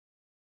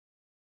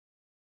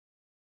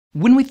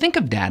When we think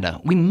of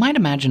data, we might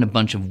imagine a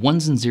bunch of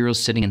ones and zeros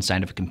sitting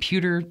inside of a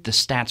computer, the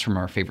stats from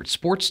our favorite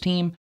sports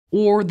team,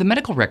 or the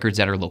medical records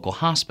at our local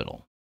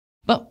hospital.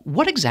 But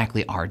what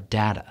exactly are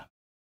data?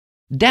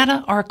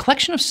 Data are a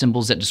collection of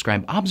symbols that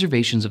describe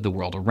observations of the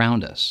world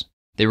around us.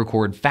 They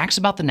record facts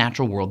about the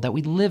natural world that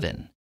we live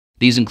in.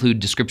 These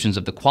include descriptions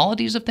of the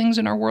qualities of things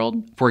in our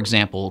world, for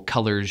example,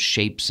 colors,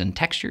 shapes, and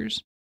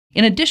textures.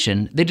 In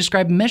addition, they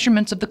describe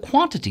measurements of the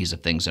quantities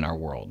of things in our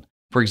world,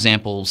 for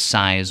example,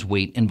 size,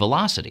 weight, and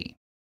velocity.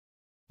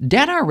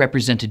 Data are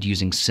represented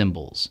using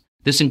symbols.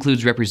 This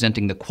includes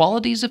representing the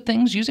qualities of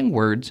things using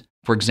words,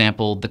 for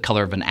example, the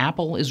color of an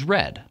apple is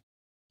red.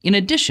 In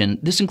addition,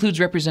 this includes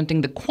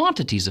representing the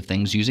quantities of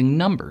things using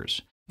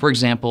numbers. For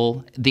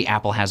example, the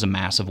apple has a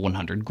mass of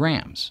 100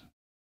 grams.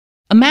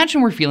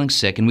 Imagine we're feeling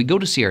sick and we go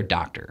to see our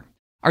doctor.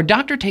 Our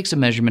doctor takes a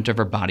measurement of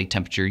our body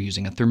temperature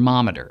using a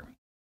thermometer.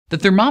 The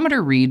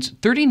thermometer reads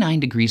 39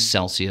 degrees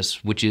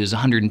Celsius, which is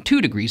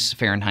 102 degrees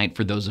Fahrenheit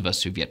for those of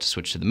us who've yet to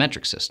switch to the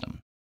metric system.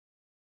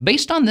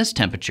 Based on this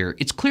temperature,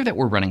 it's clear that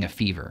we're running a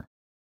fever.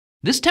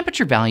 This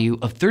temperature value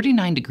of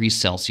 39 degrees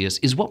Celsius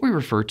is what we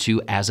refer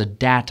to as a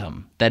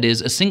datum, that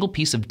is, a single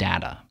piece of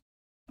data.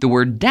 The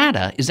word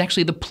data is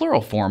actually the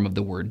plural form of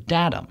the word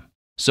datum.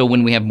 So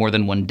when we have more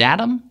than one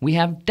datum, we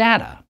have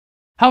data.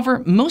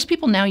 However, most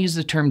people now use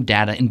the term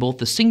data in both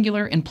the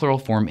singular and plural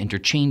form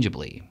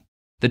interchangeably.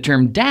 The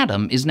term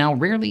datum is now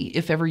rarely,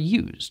 if ever,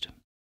 used.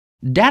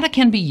 Data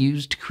can be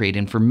used to create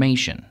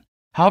information.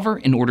 However,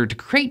 in order to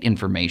create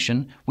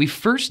information, we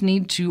first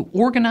need to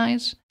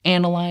organize,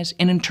 analyze,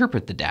 and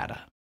interpret the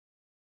data.